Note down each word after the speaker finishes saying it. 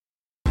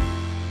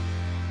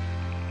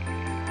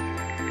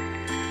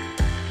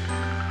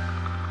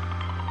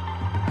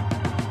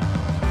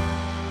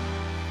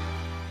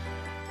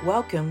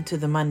Welcome to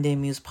the Monday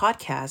Muse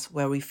podcast,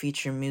 where we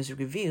feature music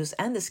reviews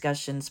and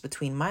discussions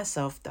between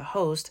myself, the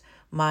host,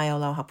 Maya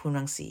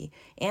Hapunrangsi,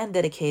 and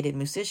dedicated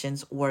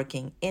musicians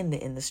working in the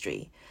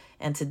industry.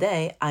 And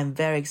today, I'm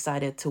very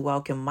excited to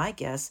welcome my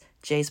guests,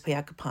 Jace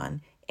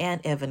Payakapan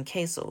and Evan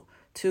Kaisel,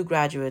 two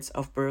graduates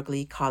of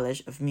Berklee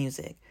College of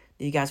Music.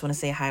 Do you guys want to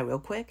say hi real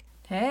quick?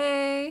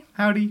 Hey!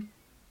 Howdy!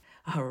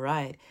 All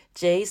right.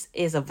 Jace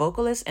is a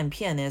vocalist and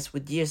pianist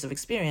with years of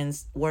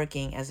experience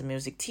working as a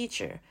music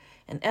teacher.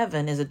 And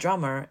Evan is a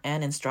drummer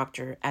and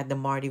instructor at the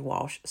Marty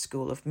Walsh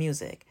School of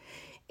Music.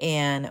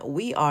 And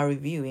we are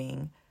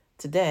reviewing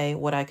today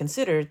what I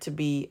consider to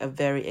be a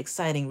very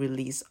exciting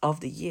release of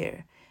the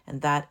year,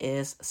 and that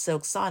is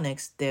Silk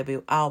Sonic's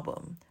debut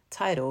album,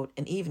 titled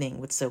An Evening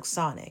with Silk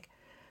Sonic.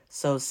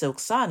 So Silk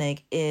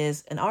Sonic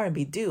is an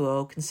R&B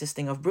duo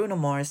consisting of Bruno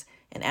Mars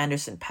and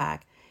Anderson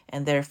 .Paak,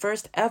 and their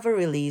first ever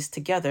release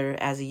together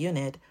as a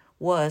unit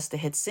was the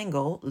hit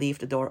single Leave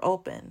the Door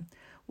Open,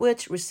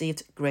 which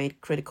received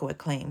great critical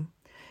acclaim.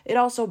 It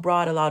also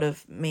brought a lot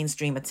of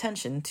mainstream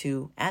attention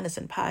to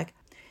Anderson .Paak,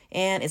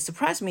 and it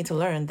surprised me to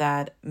learn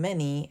that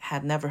many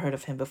had never heard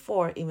of him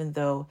before, even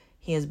though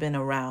he has been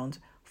around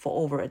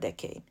for over a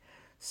decade.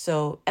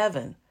 So,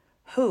 Evan,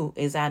 who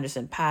is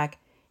Anderson .Paak,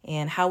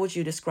 and how would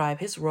you describe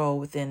his role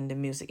within the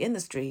music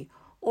industry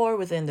or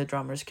within the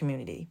drummers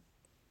community?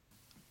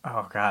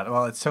 Oh, God.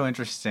 Well, it's so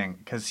interesting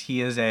because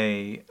he is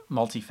a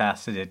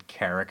multifaceted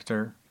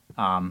character.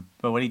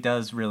 But what he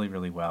does really,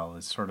 really well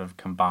is sort of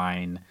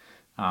combine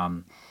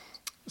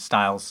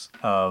styles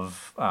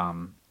of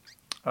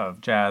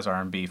jazz,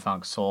 R&B,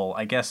 funk, soul.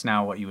 I guess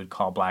now what you would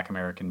call Black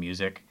American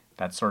music.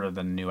 That's sort of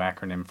the new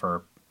acronym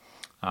for,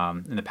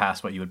 in the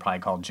past, what you would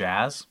probably call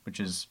jazz, which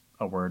is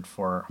a word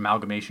for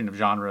amalgamation of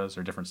genres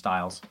or different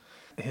styles.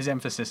 His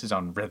emphasis is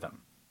on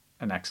rhythm,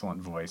 an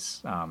excellent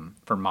voice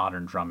for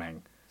modern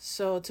drumming.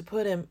 So to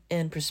put him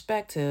in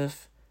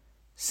perspective,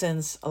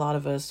 since a lot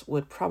of us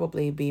would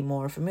probably be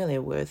more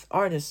familiar with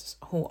artists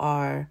who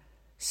are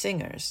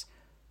singers,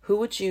 who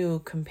would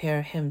you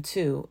compare him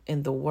to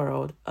in the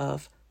world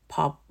of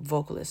pop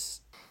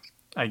vocalists?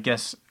 I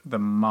guess the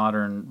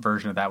modern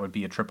version of that would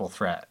be a triple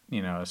threat,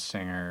 a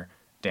singer,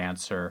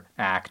 dancer,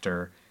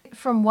 actor.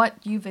 From what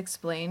you've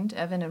explained,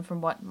 Evan, and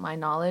from what my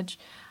knowledge,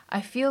 I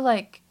feel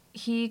like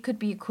he could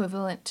be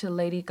equivalent to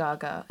Lady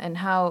Gaga, and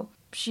how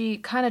she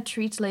kind of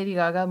treats Lady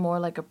Gaga more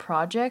like a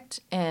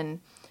project, and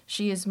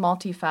she is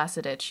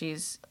multifaceted.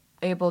 She's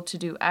able to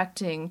do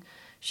acting,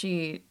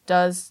 she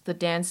does the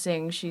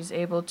dancing, she's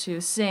able to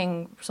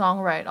sing,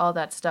 songwrite, all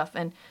that stuff.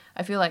 And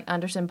I feel like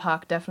Anderson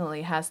 .Paak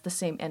definitely has the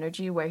same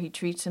energy, where he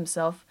treats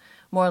himself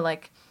more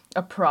like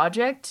a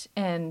project,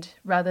 and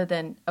rather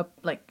than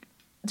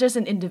just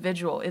an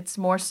individual. It's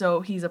more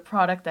so he's a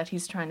product that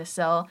he's trying to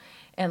sell,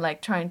 and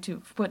trying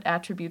to put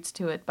attributes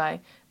to it by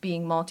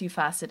being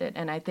multifaceted.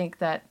 And I think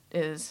that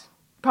is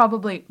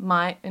probably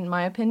in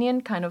my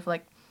opinion, kind of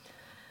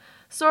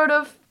sort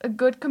of a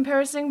good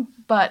comparison,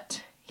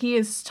 but he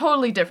is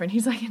totally different.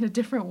 He's in a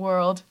different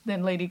world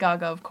than Lady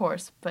Gaga, of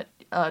course, but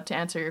to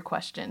answer your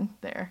question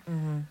there.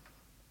 Mm-hmm.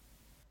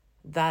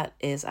 That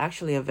is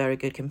actually a very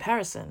good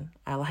comparison.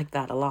 I like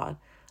that a lot.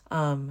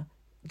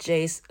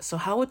 Jace, so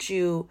how would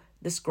you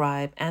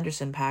describe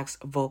Anderson .Paak's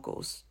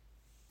vocals?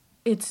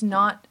 It's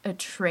not a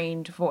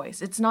trained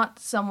voice. It's not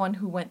someone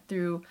who went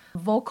through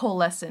vocal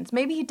lessons.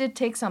 Maybe he did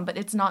take some, but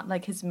it's not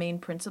his main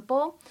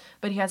principle.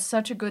 But he has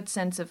such a good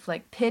sense of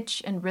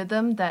pitch and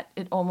rhythm that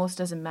it almost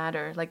doesn't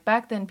matter.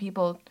 Back then,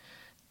 people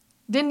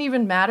didn't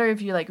even matter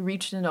if you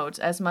reached the notes,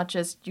 as much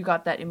as you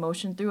got that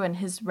emotion through. And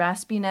his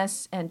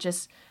raspiness and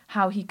just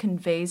how he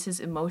conveys his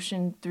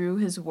emotion through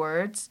his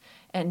words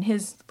and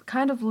his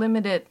kind of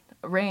limited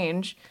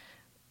range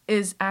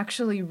is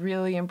actually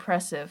really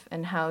impressive,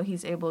 and how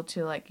he's able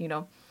to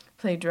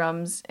play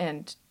drums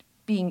and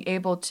being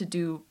able to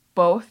do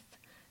both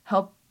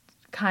help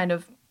kind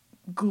of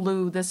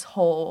glue this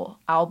whole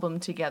album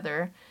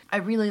together. I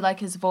really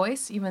like his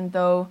voice, even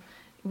though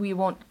we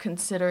won't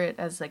consider it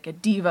as a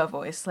diva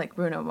voice like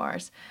Bruno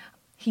Mars.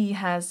 He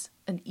has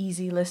an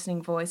easy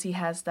listening voice. He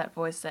has that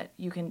voice that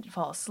you can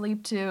fall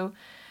asleep to.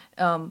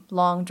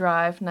 Long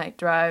drive, night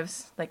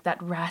drives, that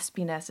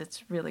raspiness.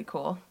 It's really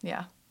cool.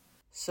 Yeah.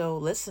 So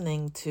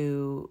listening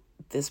to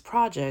this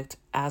project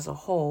as a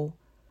whole,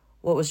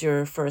 what was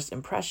your first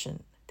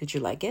impression? Did you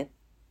like it?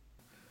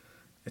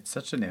 It's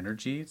such an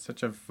energy, it's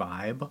such a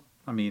vibe.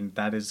 I mean,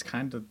 that is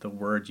kind of the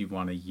word you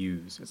want to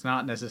use. It's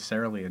not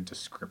necessarily a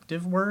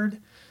descriptive word,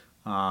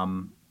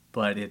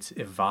 but it's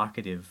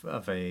evocative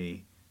of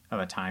a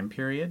time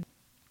period.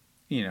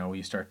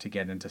 You start to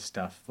get into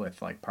stuff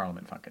with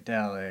Parliament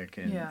Funkadelic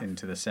and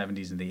into the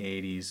 70s and the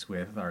 80s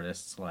with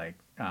artists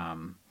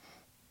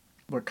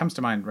what comes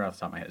to mind right off the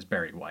top of my head is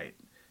Barry White,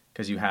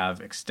 because you have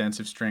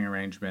extensive string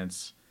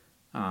arrangements,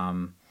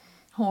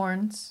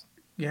 horns.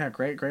 Yeah,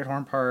 great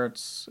horn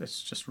parts.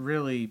 It's just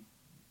really,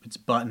 it's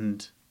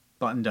buttoned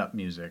up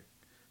music,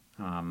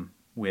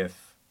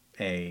 with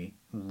a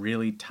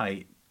really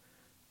tight,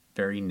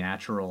 very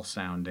natural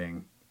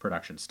sounding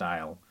production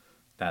style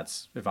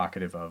that's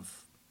evocative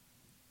of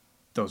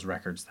those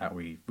records that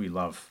we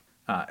love.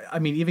 I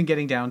mean, even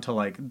getting down to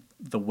like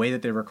the way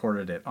that they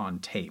recorded it on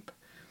tape,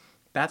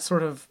 that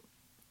sort of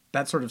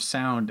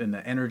sound and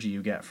the energy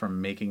you get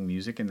from making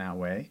music in that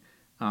way,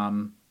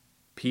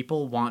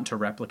 people want to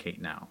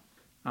replicate now.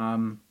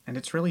 And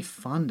it's really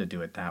fun to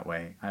do it that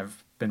way.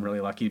 I've been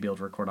really lucky to be able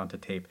to record onto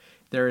tape.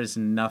 There is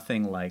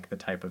nothing like the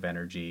type of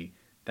energy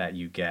that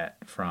you get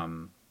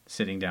from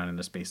sitting down in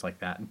a space like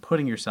that and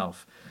putting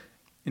yourself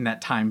in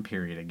that time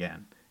period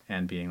again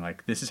and being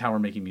like, this is how we're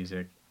making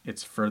music.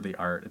 It's for the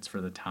art. It's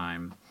for the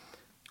time.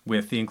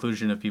 With the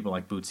inclusion of people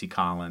like Bootsy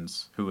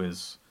Collins, who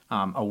is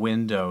a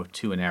window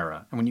to an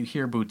era. And when you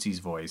hear Bootsy's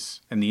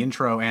voice in the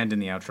intro and in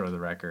the outro of the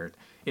record,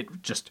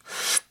 it just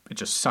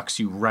sucks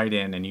you right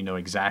in, and you know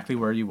exactly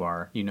where you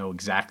are. You know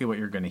exactly what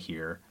you're going to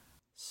hear.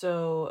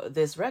 So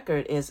this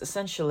record is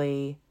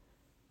essentially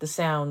the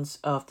sounds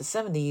of the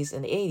 70s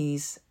and the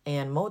 80s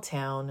and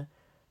Motown.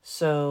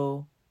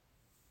 So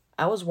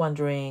I was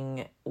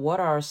wondering, what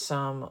are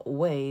some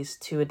ways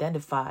to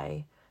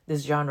identify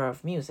this genre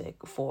of music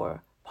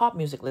for pop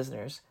music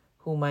listeners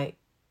who might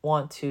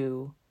want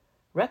to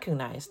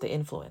recognize the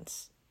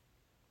influence?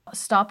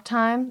 Stop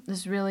time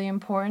is really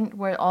important,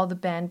 where all the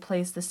band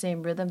plays the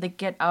same rhythm. They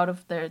get out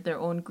of their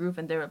own groove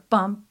and they're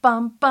bump,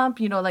 bump, bump,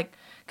 like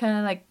kind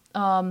of like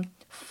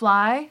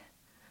Fly.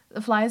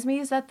 Flies Me,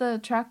 is that the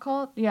track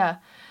called? Yeah.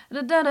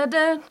 Da, da, da,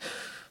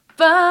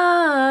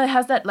 da. It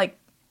has that like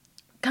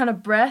kind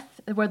of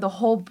breath where the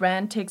whole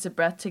band takes a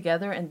breath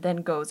together and then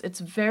goes. It's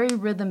very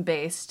rhythm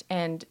based,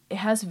 and it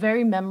has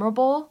very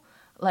memorable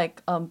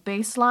like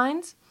bass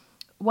lines.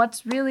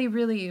 What's really,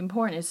 really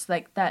important is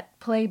like that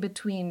play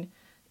between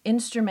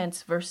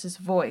instruments versus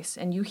voice,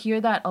 and you hear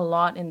that a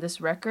lot in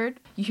this record.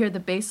 You hear the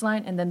bass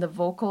line and then the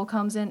vocal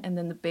comes in and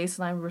then the bass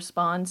line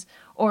responds,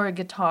 or a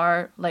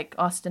guitar like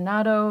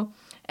ostinato,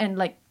 and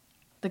like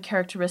the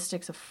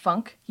characteristics of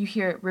funk. You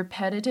hear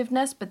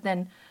repetitiveness, but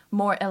then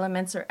more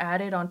elements are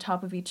added on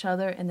top of each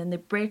other, and then they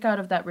break out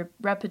of that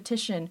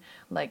repetition,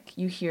 like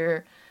you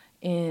hear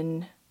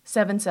in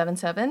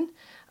 777.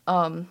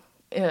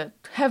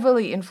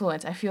 Heavily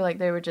influenced. I feel like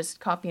they were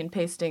just copy and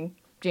pasting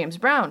James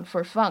Brown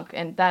for funk,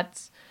 and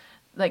that's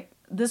like,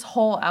 this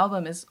whole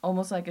album is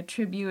almost like a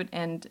tribute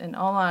and an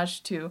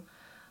homage to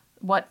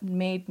what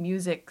made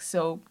music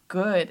so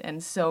good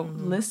and so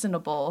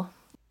listenable.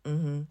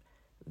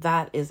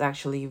 That is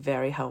actually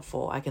very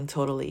helpful. I can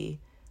totally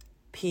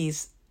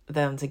piece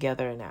them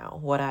together now,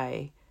 what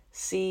I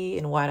see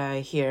and what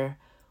I hear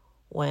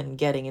when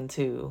getting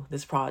into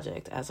this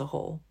project as a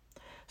whole.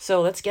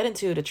 So let's get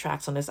into the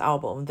tracks on this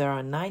album. There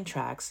are 9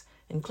 tracks,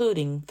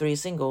 including 3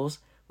 singles,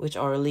 which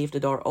are Leave the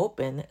Door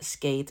Open,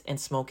 Skate, and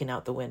Smoking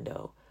Out the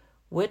Window.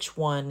 Which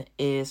one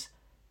is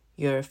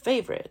your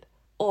favorite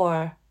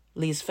or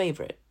least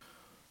favorite?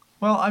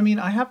 Well, I mean,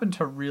 I happen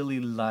to really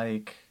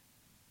like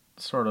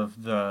sort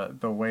of the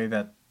way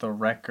that the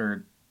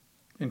record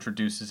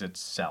introduces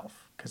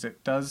itself, because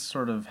it does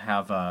sort of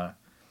have a,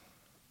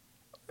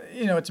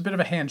 it's a bit of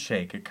a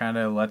handshake. It kind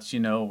of lets you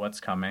know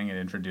what's coming. It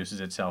introduces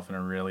itself in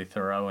a really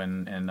thorough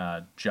and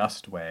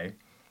just way.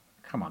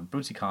 Come on,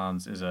 Bootsy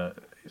Collins is a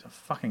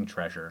fucking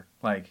treasure.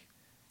 Like,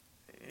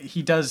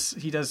 he does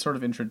sort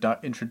of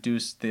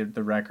introduce the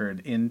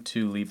record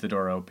into Leave the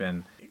Door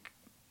Open.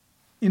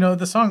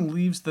 The song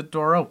leaves the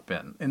door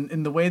open.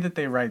 In the way that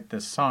they write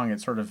this song, it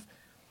sort of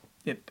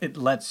it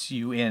lets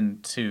you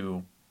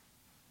into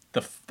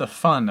the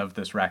fun of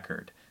this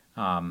record.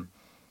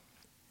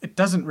 It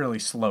doesn't really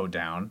slow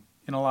down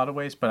in a lot of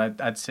ways,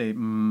 but I'd say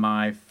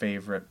my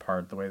favorite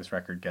part, the way this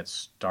record gets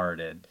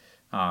started,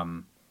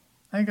 I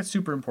think it's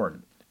super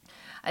important.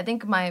 I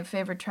think my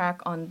favorite track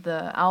on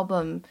the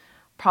album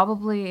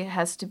probably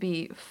has to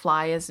be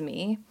Fly As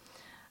Me.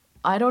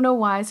 I don't know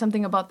why,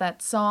 something about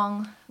that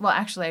song. Well,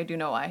 actually, I do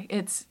know why.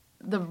 It's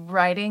the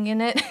writing in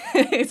it.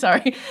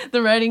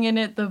 The writing in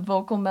it, the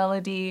vocal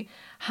melody,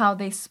 how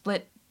they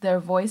split their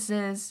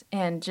voices,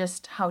 and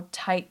just how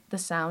tight the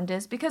sound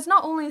is. Because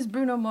not only is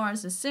Bruno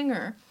Mars a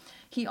singer,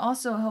 he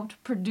also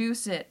helped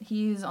produce it.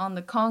 He's on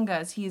the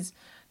congas. He's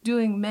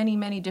doing many,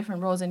 many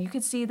different roles. And you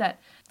could see that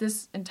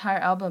this entire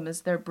album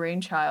is their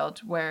brainchild,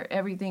 where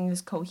everything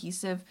is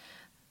cohesive.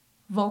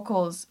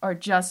 Vocals are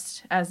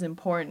just as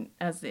important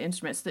as the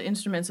instruments. The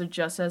instruments are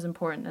just as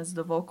important as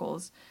the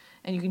vocals.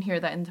 And you can hear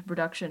that in the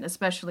production,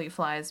 especially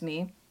Fly As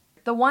Me.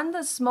 The one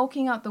that's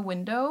Smoking Out the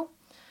Window,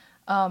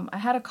 I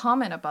had a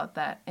comment about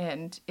that,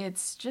 and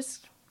it's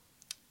just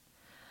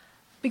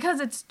because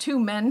it's 2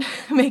 men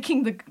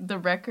making the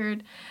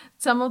record.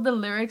 Some of the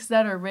lyrics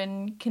that are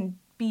written can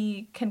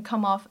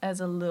come off as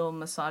a little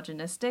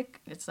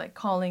misogynistic. It's like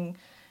calling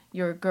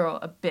your girl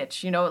a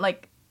bitch,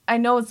 like, I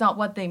know that's not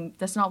what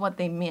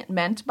they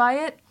meant by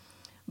it,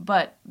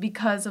 but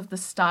because of the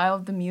style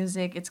of the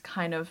music, it's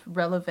kind of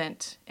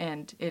relevant,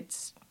 and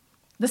it's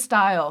the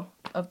style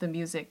of the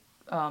music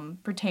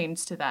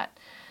pertains to that.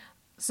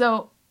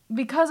 So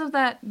because of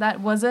that,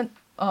 that wasn't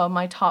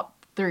my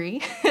top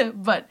 3,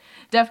 but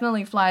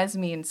definitely Fly As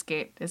Me and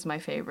Skate is my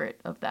favorite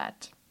of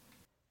that.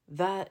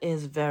 That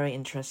is very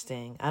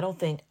interesting. I don't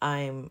think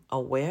I'm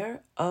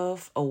aware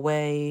of a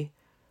way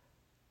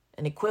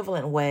an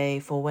equivalent way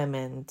for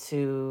women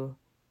to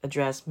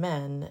address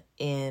men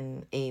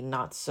in a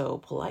not so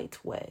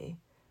polite way.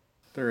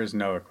 There is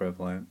no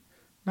equivalent.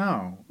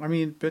 No. I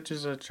mean, bitch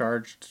is a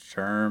charged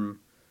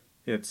term.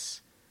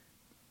 It's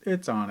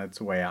on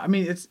its way out. I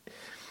mean, it's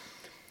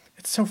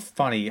so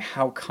funny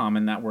how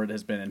common that word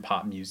has been in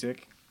pop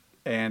music.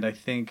 And I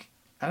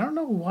don't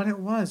know what it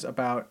was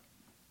about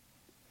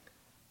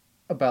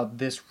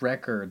this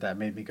record that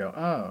made me go,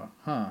 oh,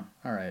 huh,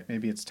 all right,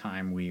 maybe it's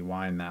time we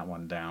wind that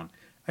one down.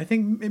 I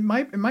think it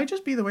might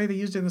just be the way they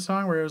used it in the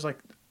song, where it was like,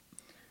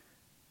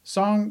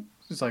 song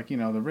is like, the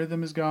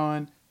rhythm is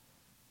going,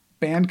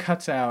 band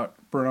cuts out,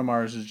 Bruno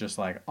Mars is just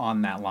like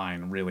on that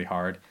line really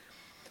hard.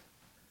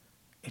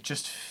 It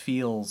just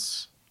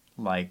feels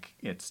like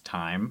it's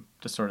time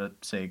to sort of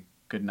say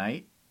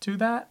goodnight to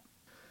that.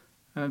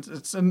 And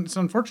it's an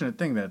unfortunate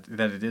thing that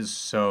it is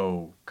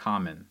so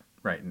common,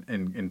 right,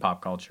 in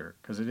pop culture,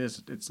 because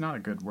it's not a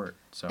good word.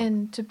 So.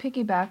 And to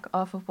piggyback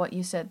off of what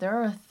you said, there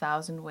are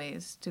 1,000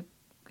 ways to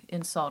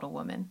insult a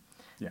woman.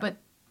 Yeah. But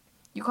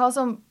you call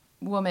some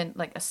woman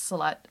like a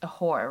slut, a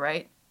whore,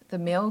 right? The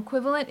male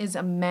equivalent is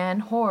a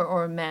man whore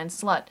or a man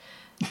slut.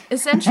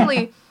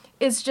 Essentially,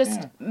 it's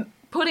just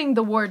putting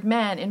the word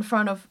man in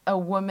front of a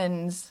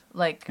woman's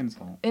like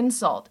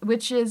insult,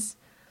 which is...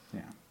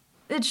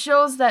 It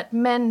shows that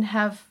men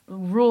have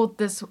ruled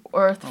this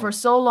earth for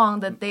so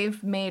long that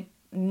they've made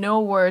no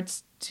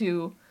words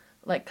to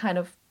like kind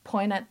of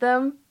point at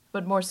them,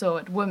 but more so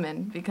at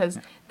women, because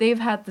they've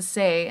had the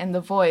say and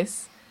the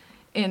voice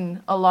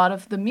in a lot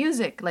of the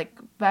music. Like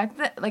back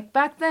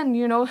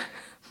then,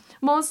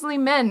 mostly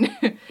men,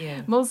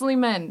 mostly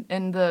men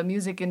in the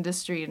music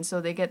industry, and so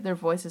they get their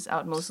voices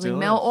out. Mostly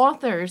male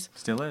authors,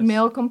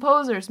 male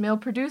composers, male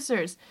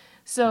producers.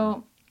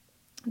 So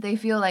they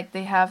feel like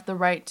they have the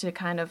right to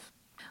kind of,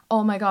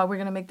 oh my God, we're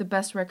going to make the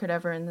best record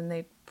ever. And then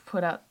they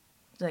put out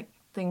like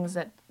things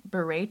that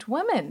berate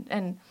women.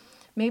 And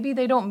maybe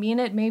they don't mean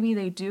it, maybe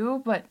they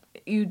do, but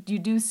you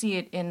do see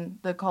it in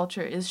the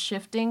culture is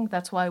shifting.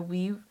 That's why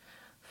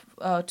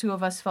two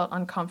of us felt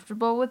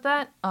uncomfortable with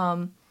that.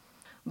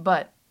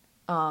 But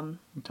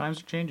times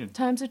are changing.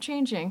 Times are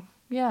changing.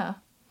 Yeah.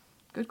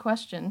 Good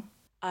question.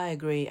 I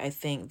agree. I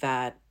think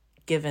that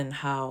given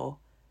how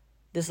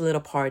this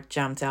little part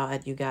jumped out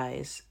at you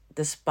guys,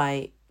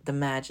 despite the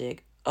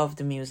magic of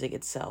the music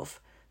itself,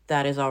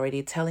 that is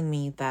already telling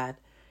me that,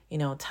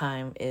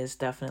 time is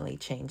definitely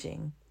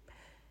changing.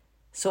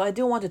 So I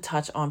do want to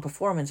touch on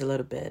performance a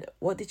little bit.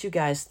 What did you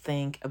guys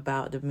think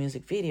about the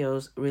music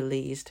videos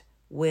released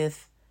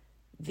with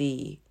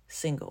the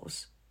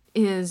singles?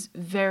 Is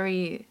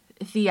very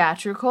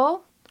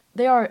theatrical.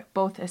 They are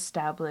both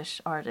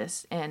established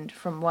artists, and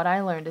from what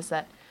I learned is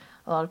that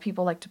a lot of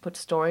people like to put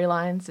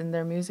storylines in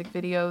their music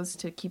videos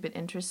to keep it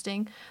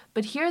interesting.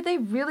 But here they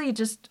really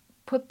just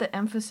put the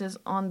emphasis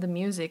on the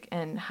music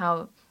and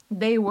how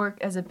they work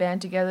as a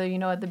band together.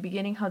 At the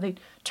beginning, how they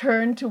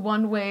turn to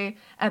one way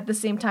at the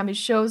same time. It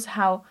shows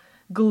how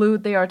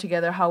glued they are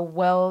together, how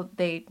well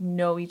they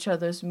know each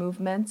other's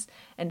movements,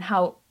 and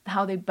how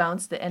they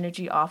bounce the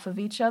energy off of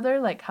each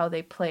other, like how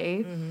they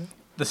play. Mm-hmm.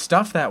 The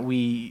stuff that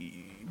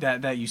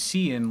that you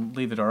see in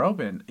Leave the Door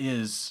Open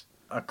is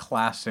a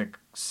classic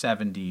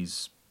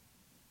 70s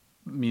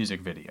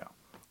music video.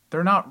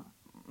 They're not,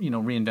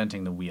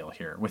 reinventing the wheel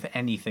here with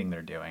anything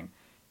they're doing.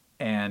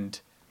 And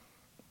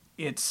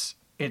it's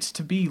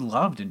to be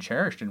loved and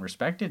cherished and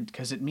respected,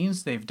 because it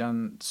means they've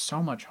done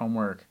so much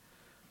homework.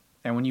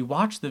 And when you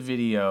watch the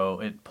video,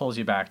 it pulls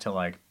you back to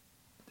like,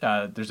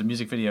 there's a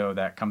music video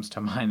that comes to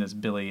mind as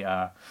Billy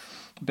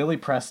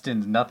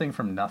Preston's Nothing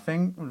from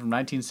Nothing from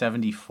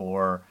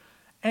 1974.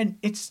 And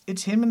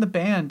it's him and the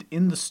band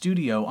in the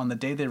studio on the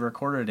day they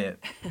recorded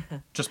it,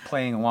 just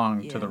playing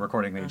along to the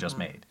recording they just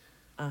made.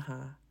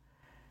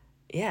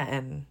 Yeah,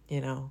 and,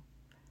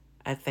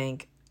 I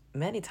think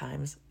many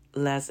times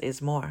less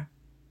is more.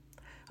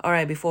 All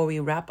right, before we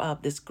wrap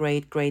up this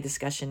great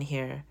discussion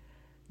here,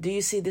 do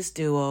you see this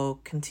duo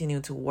continue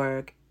to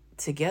work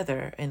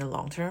together in the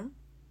long term?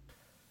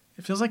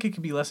 It feels like it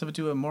could be less of a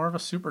duo, more of a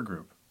super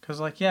group. Because,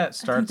 it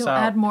starts I think they'll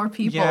out... add more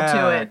people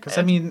to it. Because,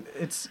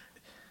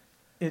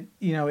 it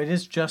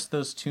is just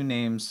those two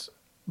names,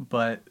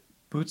 but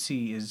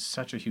Bootsy is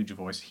such a huge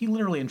voice. He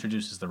literally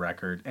introduces the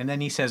record, and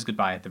then he says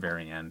goodbye at the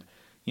very end.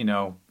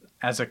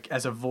 As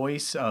a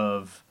voice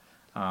of...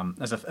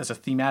 as a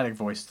thematic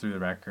voice through the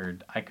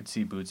record, I could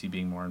see Bootsy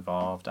being more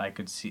involved. I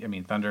could see,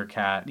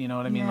 Thundercat, you know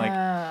what I mean?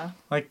 Yeah.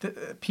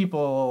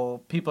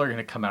 People are going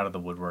to come out of the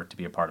woodwork to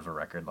be a part of a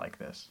record like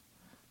this.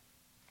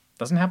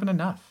 Doesn't happen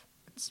enough.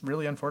 It's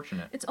really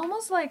unfortunate. It's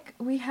almost like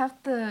we have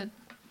the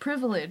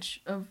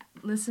privilege of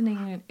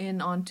listening in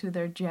onto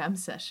their jam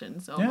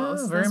sessions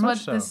almost. Yeah, very That's much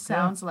what so. this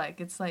sounds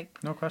like. It's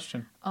like... No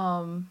question.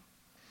 And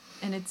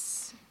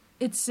it's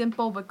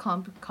simple but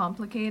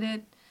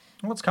complicated.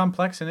 Well, it's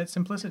complex in its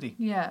simplicity.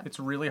 Yeah. It's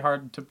really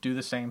hard to do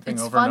the same thing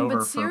It's over fun, and over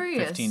but for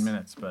serious. 15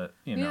 minutes, but,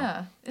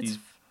 Yeah,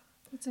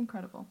 it's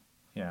incredible.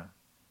 Yeah.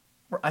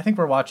 I think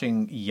we're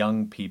watching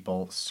young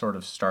people sort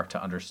of start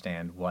to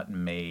understand what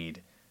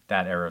made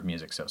that era of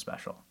music so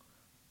special.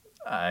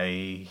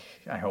 I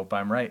hope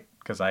I'm right,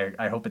 because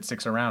I hope it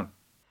sticks around.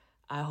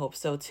 I hope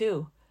so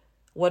too.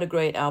 What a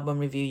great album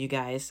review, you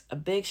guys. A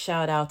big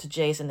shout out to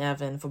Jace and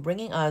Evan for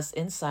bringing us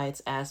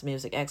insights as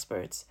music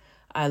experts.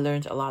 I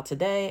learned a lot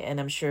today, and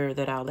I'm sure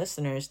that our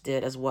listeners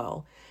did as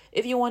well.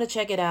 If you want to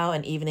check it out,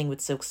 An Evening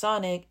with Silk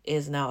Sonic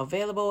is now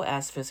available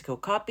as physical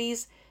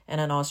copies and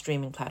on all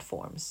streaming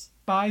platforms.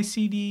 Buy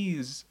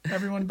CDs.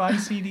 Everyone buy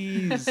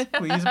CDs.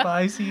 Please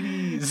buy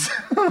CDs.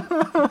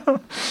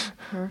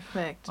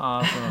 Perfect.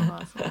 Awesome.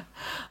 Awesome.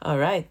 All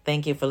right,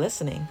 thank you for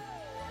listening.